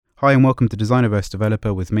Hi and welcome to Designerverse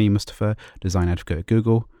Developer with me, Mustafa, design advocate at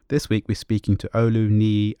Google. This week we're speaking to Olu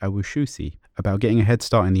Nii Awushusi about getting a head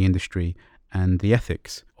start in the industry and the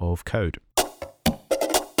ethics of code.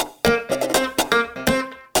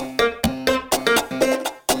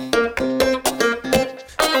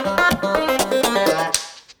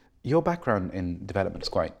 Your background in development is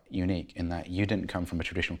quite unique in that you didn't come from a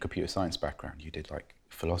traditional computer science background. You did like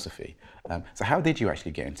philosophy. So how did you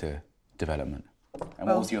actually get into development? And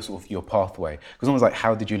what was your sort of your pathway? Because almost like,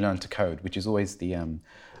 how did you learn to code? Which is always the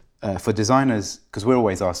for designers, because we're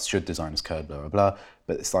always asked, should designers code, blah blah blah.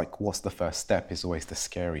 But it's like, what's the first step? Is always the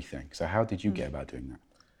scary thing. So how did you get about doing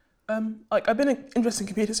that? I've been interested in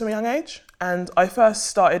computers from a young age, and I first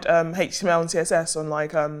started HTML and CSS on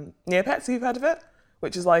Neopets. You've heard of it?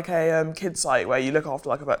 Which is like a kids site where you look after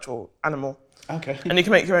like a virtual animal. Okay. And you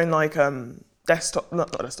can make your own website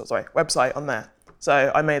on there.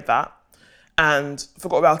 So I made that and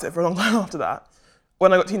forgot about it for a long time after that.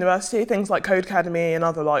 When I got to university, things like Codecademy and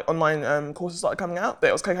other like online courses started coming out. But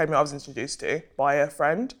it was Codecademy I was introduced to by a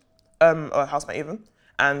friend, or a housemate even.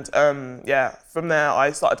 And from there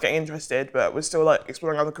I started getting interested, but was still like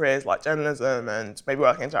exploring other careers like journalism and maybe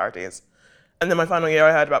working in charities. And then my final year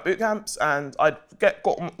I heard about boot camps and I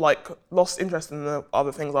got lost interest in the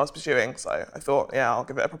other things I was pursuing. So I thought, I'll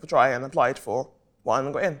give it a proper try and applied for one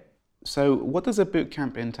and got in. So what does a boot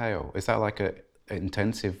camp entail? Is that like an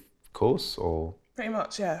intensive course or? Pretty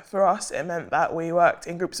much, yeah. For us, it meant that we worked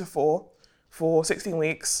in groups of 4 for 16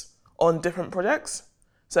 weeks on different projects.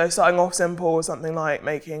 So starting off simple was something like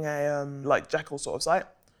making a Jekyll sort of site,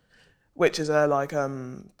 which is a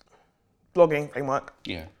blogging framework.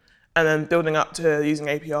 Yeah. And then building up to using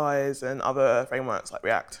APIs and other frameworks like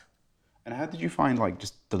React. And how did you find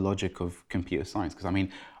just the logic of computer science? Because I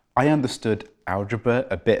mean, I understood algebra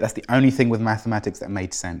a bit. That's the only thing with mathematics that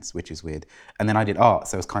made sense, which is weird. And then I did art,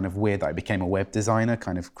 so it was kind of weird that I became a web designer,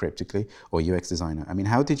 kind of cryptically, or UX designer. I mean,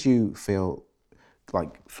 how did you feel,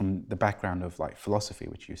 from the background of philosophy,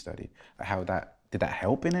 which you studied, did that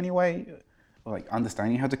help in any way?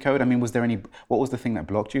 Understanding how to code? I mean, what was the thing that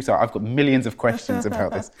blocked you? So I've got millions of questions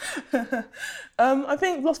about this. I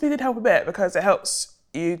think philosophy did help a bit because it helps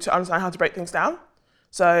you to understand how to break things down.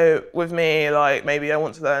 So with me, maybe I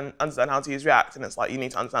want to understand how to use React, and it's you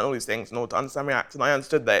need to understand all these things in order to understand React. And I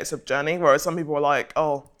understood that it's a journey, whereas some people are like,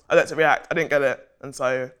 oh, I looked at React, I didn't get it, and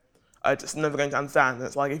so I'm just never going to understand. And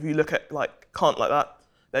it's if you look at Kant like that,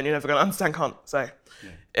 then you're never going to understand Kant. So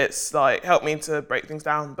it's helped me to break things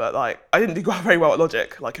down, but I didn't do very well at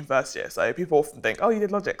logic in first year. So people often think, oh, you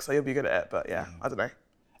did logic, so you'll be good at it. But I don't know.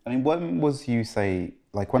 I mean, when was you say,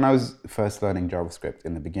 when I was first learning JavaScript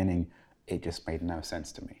in the beginning, it just made no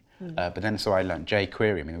sense to me. But then so I learned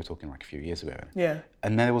jQuery. I mean, we were talking a few years ago. Yeah.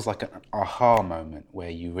 And then there was an aha moment where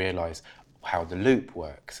you realize how the loop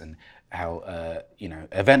works and how,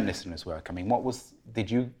 event listeners work. I mean, did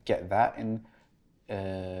you get that in,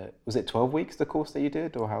 was it 12 weeks, the course that you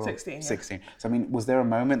did, or how long? 16. 16. Yeah. So I mean, was there a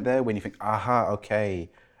moment there when you think, aha, okay,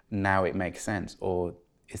 now it makes sense? Or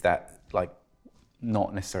is that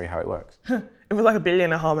not necessarily how it works? It was a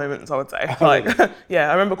billion aha moments, I would say.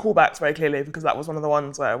 I remember callbacks very clearly because that was one of the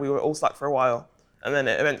ones where we were all stuck for a while and then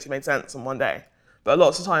it eventually made sense in one day. But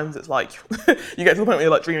lots of times it's you get to the point where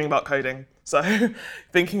you're dreaming about coding. So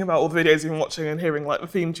thinking about all the videos you've been watching and hearing the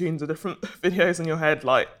theme tunes of different videos in your head,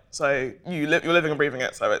 so you're living and breathing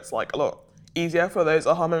it. So it's a lot easier for those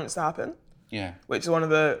aha moments to happen. Yeah. Which is one of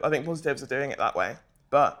the, I think, positives of doing it that way.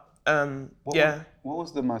 But What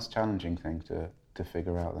was the most challenging thing to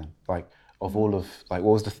figure out then? Of all of, what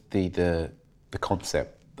was the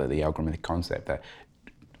concept, the algorithmic concept that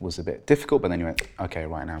was a bit difficult, but then you went, okay,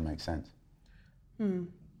 right now it makes sense? I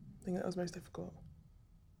think that was most difficult.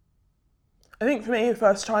 I think for me, the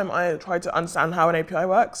first time I tried to understand how an API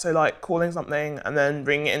works, so calling something and then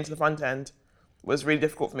bringing it into the front end was really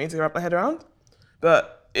difficult for me to wrap my head around.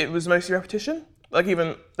 But it was mostly repetition.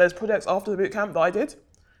 Even there's projects after the bootcamp that I did.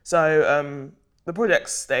 So the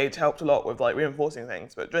projects stage helped a lot with reinforcing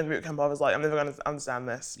things. But during the bootcamp, I was I'm never going to understand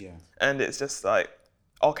this. Yeah. And it's just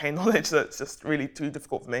arcane knowledge that's just really too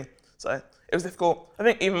difficult for me. So it was difficult. I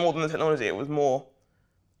think even more than the technology, it was more,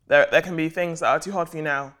 there can be things that are too hard for you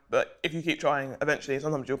now, but if you keep trying, eventually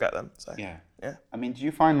sometimes you'll get them. So yeah. I mean, do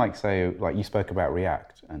you find you spoke about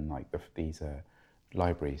React and these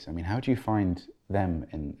libraries. I mean, how do you find them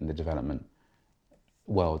in the development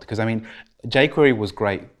world? Because I mean, jQuery was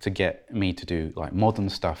great to get me to do modern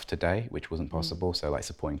stuff today, which wasn't possible. So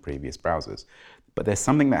supporting previous browsers, but there's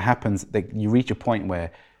something that happens that you reach a point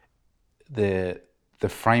where the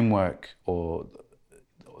framework or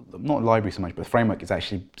not library so much, but the framework is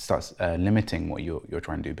actually starts limiting what you're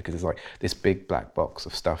trying to do, because it's like this big black box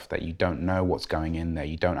of stuff that you don't know what's going in there.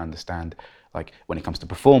 You don't understand, like when it comes to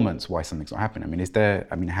performance, why something's not happening.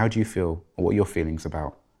 I mean, how do you feel, or what are your feelings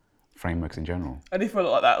about frameworks in general? I do feel a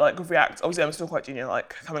lot like that. Like with React, obviously I'm still quite junior,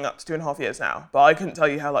 like coming up to 2.5 years now, but I couldn't tell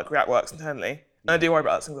you how like React works internally. And I do worry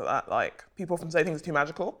about things like that. Like people often say things are too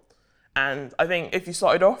magical. And I think if you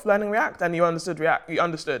started off learning React and you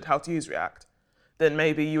understood how to use React, then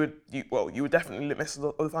maybe you would definitely miss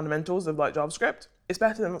all the fundamentals of like JavaScript. It's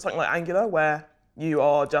better than something like Angular, where you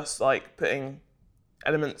are just like putting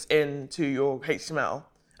elements into your HTML.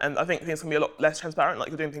 And I think things can be a lot less transparent, like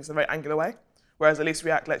you're doing things in a very Angular way, whereas at least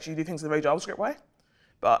React lets you do things in a very JavaScript way.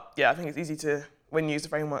 But yeah, I think it's easy to, when you use the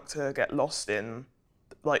framework, to get lost in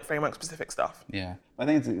like framework-specific stuff. Yeah, I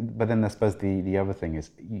think but then I suppose the other thing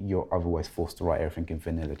is you're otherwise forced to write everything in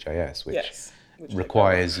vanilla JS, which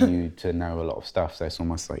requires you to know a lot of stuff. So it's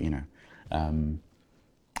almost like,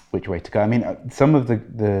 which way to go. I mean, some of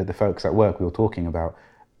the folks at work, we were talking about,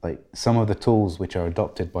 like some of the tools which are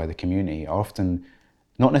adopted by the community are often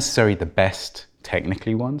not necessarily the best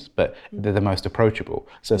technically ones, but they're the most approachable.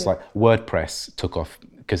 So it's like WordPress took off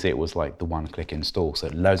because it was like the one-click install. So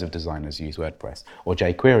loads of designers use WordPress, or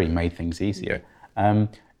jQuery made things easier.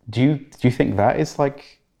 Do you think that is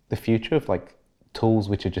like the future of like tools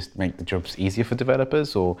which are just make the jobs easier for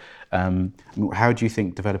developers, or how do you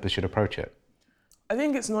think developers should approach it? I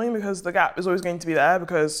think it's annoying because the gap is always going to be there,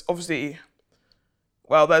 because obviously,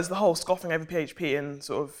 well, there's the whole scoffing over PHP and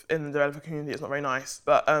sort of in the developer community. It's not very nice,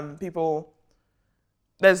 but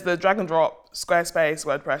there's the drag and drop Squarespace,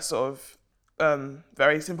 WordPress sort of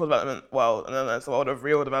very simple development world, and then there's the world of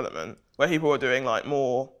real development where people are doing like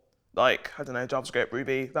more like, I don't know, JavaScript,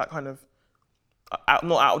 Ruby, that kind of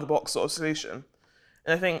not out of the box sort of solution.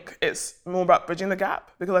 And I think it's more about bridging the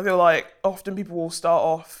gap, because I feel like often people will start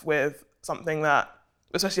off with something that,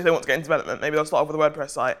 especially if they want to get into development, maybe they'll start off with a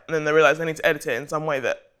WordPress site and then they realize they need to edit it in some way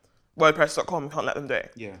that WordPress.com can't let them do.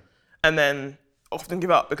 Yeah. And then often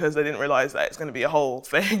give up because they didn't realize that it's going to be a whole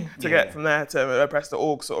thing to get from there to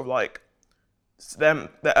WordPress.org, sort of like them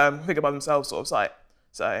figure by themselves sort of site.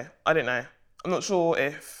 So I don't know. I'm not sure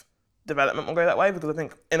if development will go that way, because I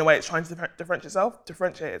think in a way it's trying to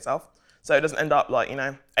differentiate itself, so it doesn't end up like,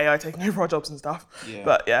 AI taking over our jobs and stuff. Yeah.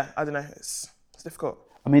 But yeah, I don't know. It's difficult.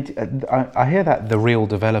 I mean, I hear that the real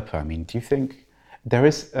developer. I mean, do you think there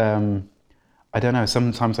is? I don't know.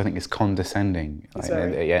 Sometimes I think it's condescending.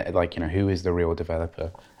 Like, who is the real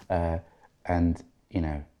developer? And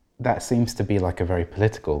that seems to be like a very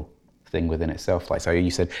political thing within itself. Like, so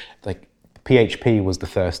you said, like, PHP was the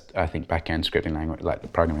first, I think, back-end scripting language, like the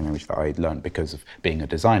programming language that I learned because of being a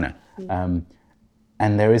designer.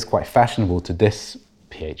 And there is quite fashionable to diss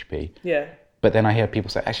PHP. Yeah. But then I hear people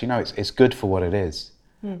say, actually, no, it's good for what it is.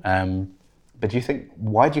 But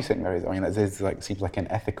why do you think there is? I mean, there's like, seems like an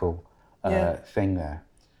ethical thing there.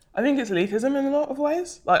 I think it's elitism in a lot of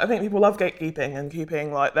ways. Like, I think people love gatekeeping and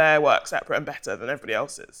keeping like their work separate and better than everybody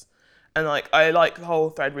else's. And like, I like the whole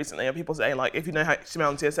thread recently of people saying like, if you know HTML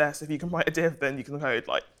and CSS, if you can write a div, then you can code.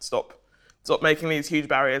 Like, stop making these huge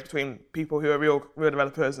barriers between people who are real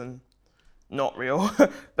developers and not real.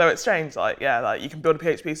 Though it's strange, like, like you can build a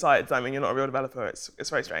PHP site, doesn't mean you're not a real developer. It's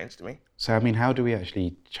very strange to me. So I mean, how do we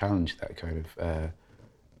actually challenge that kind of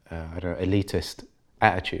elitist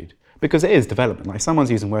attitude? Because it is development. Like, if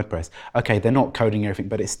someone's using WordPress, okay, they're not coding everything,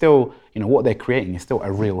 but it's still, what they're creating is still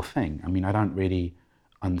a real thing. I mean, I don't really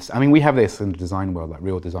understand. I mean, we have this in the design world, like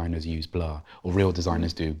real designers use blah, or real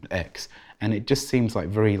designers do X, and it just seems like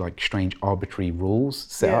very like strange arbitrary rules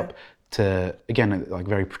set up to, again, like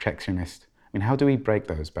very protectionist. I mean, how do we break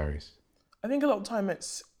those barriers? I think a lot of the time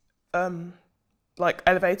it's like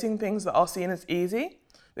elevating things that are seen as easy.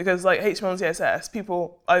 Because like HTML and CSS,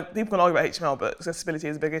 people can argue about HTML, but accessibility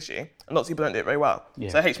is a big issue, and lots of people don't do it very well. Yeah.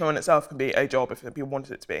 So HTML in itself can be a job if people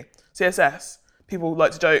wanted it to be. CSS, people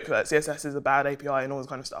like to joke that CSS is a bad API and all this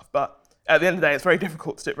kind of stuff, but at the end of the day, it's very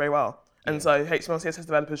difficult to do it very well. And so HTML and CSS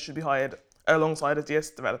developers should be hired alongside a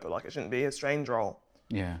DS developer. Like, it shouldn't be a strange role.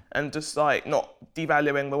 Yeah. And just like not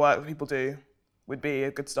devaluing the work that people do would be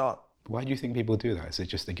a good start. Why do you think people do that? Is it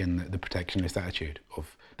just, again, the protectionist attitude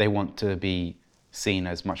of they want to be seen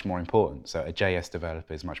as much more important? So a JS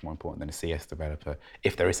developer is much more important than a CS developer,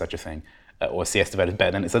 if there is such a thing, or a CS developer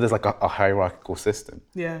better than it. So there's like a hierarchical system.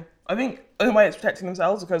 Yeah, I think in a way it's protecting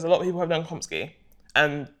themselves, because a lot of people have done CompSci,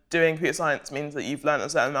 and doing computer science means that you've learned a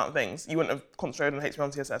certain amount of things. You wouldn't have concentrated on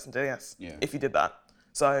HTML, CSS and JS if you did that.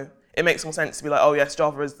 So it makes more sense to be like, oh yes,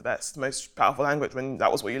 Java is the best, most powerful language, when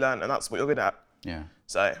that was what you learned and that's what you're good at. Yeah.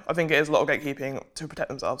 So I think it is a lot of gatekeeping to protect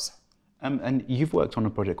themselves. And you've worked on a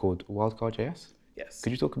project called Wildcard.js? Yes.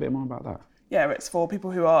 Could you talk a bit more about that? Yeah, it's for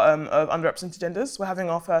people who are of underrepresented genders. We're having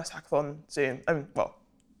our first hackathon soon.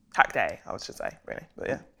 Hack day, I should say, really. But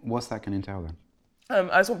yeah. What's that going to entail then?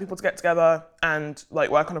 I just want people to get together and like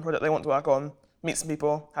work on a project they want to work on, meet some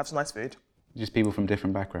people, have some nice food. Just people from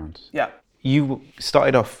different backgrounds? Yeah. You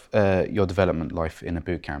started off your development life in a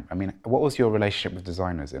boot camp. I mean, what was your relationship with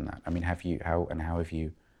designers in that? I mean, how have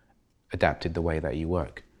you adapted the way that you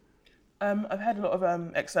work? I've had a lot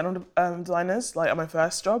of external designers, like at my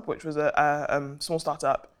first job, which was a small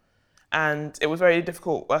startup. And it was very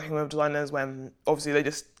difficult working with designers when obviously they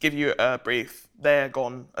just give you a brief, they're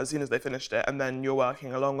gone as soon as they finished it, and then you're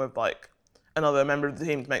working along with like another member of the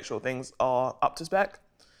team to make sure things are up to spec.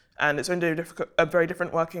 And it's very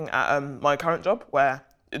different working at my current job, where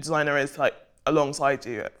a designer is like alongside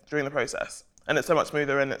you during the process, and it's so much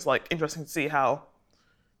smoother, and it's like interesting to see how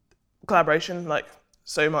collaboration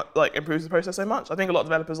improves the process so much. I think a lot of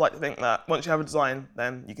developers like to think that once you have a design,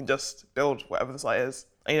 then you can just build whatever the site is,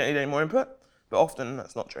 and you don't need any more input. But often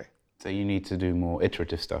that's not true. So you need to do more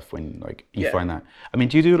iterative stuff when you find that. I mean,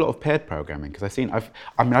 do you do a lot of paired programming? Because I've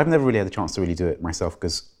never really had the chance to really do it myself,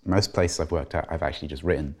 because most places I've worked at, I've actually just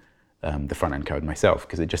written the front end code myself,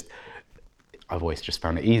 because I've always just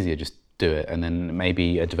found it easier, just do it, and then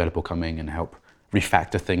maybe a developer will come in and help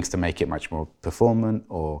refactor things to make it much more performant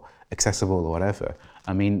or accessible or whatever.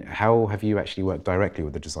 I mean, how have you actually worked directly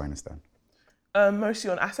with the designers then? Mostly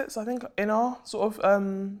on assets, I think, in our sort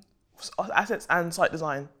of assets and site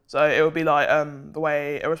design. So it would be like the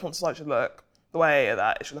way a responsive site should look, the way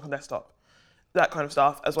that it should look on desktop, that kind of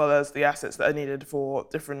stuff, as well as the assets that are needed for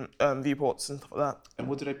different viewports and stuff like that. And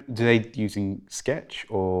what do they using Sketch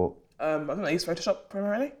or? I think they use Photoshop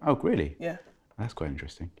primarily. Oh, really? Yeah. That's quite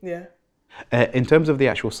interesting. Yeah. In terms of the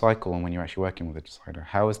actual cycle and when you're actually working with a designer,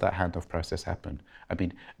 how does that handoff process happen? I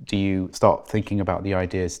mean, do you start thinking about the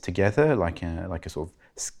ideas together, like a sort of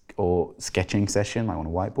or sketching session, like on a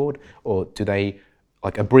whiteboard, or do they,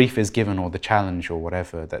 like a brief is given or the challenge or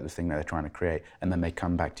whatever, that the thing that they're trying to create, and then they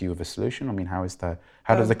come back to you with a solution? I mean, how does the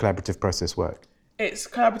collaborative process work? It's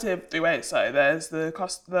collaborative three ways. So there's the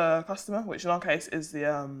customer, which in our case is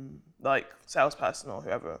the salesperson or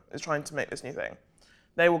whoever is trying to make this new thing.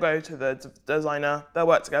 They will go to the designer, they'll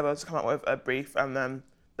work together to come up with a brief, and then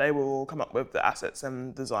they will come up with the assets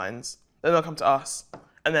and designs. Then they'll come to us,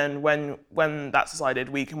 and then when that's decided,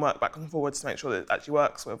 we can work backwards and forwards to make sure that it actually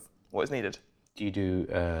works with what is needed. Do you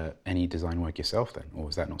do any design work yourself then, or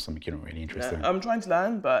is that not something you're not really interested in? I'm trying to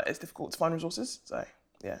learn, but it's difficult to find resources, so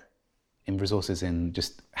yeah. In resources in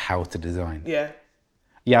just how to design? Yeah.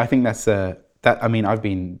 Yeah, I think that's I mean, I've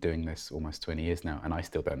been doing this almost 20 years now, and I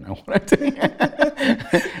still don't know what I'm doing.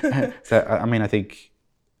 So, I mean, I think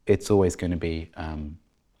it's always going to be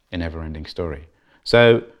a never-ending story.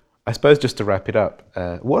 So, I suppose just to wrap it up,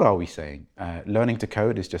 what are we saying? Learning to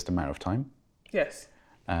code is just a matter of time. Yes.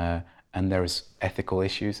 And there's ethical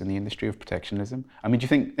issues in the industry of protectionism. I mean, do you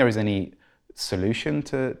think there is any solution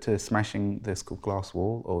to smashing this glass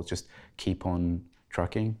wall, or just keep on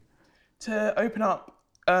trucking? To open up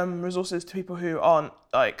resources to people who aren't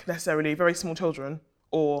like necessarily very small children,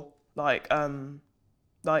 or like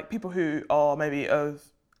people who are maybe of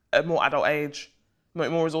a more adult age,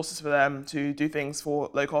 more resources for them to do things for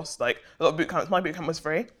low cost. Like a lot of boot camps, my boot camp was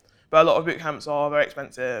free, but a lot of boot camps are very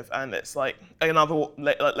expensive, and it's like another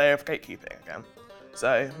layer of gatekeeping again.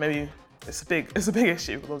 So maybe it's a big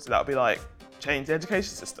issue, because obviously that would be like change the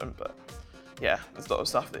education system. But yeah, there's a lot of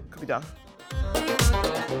stuff that could be done.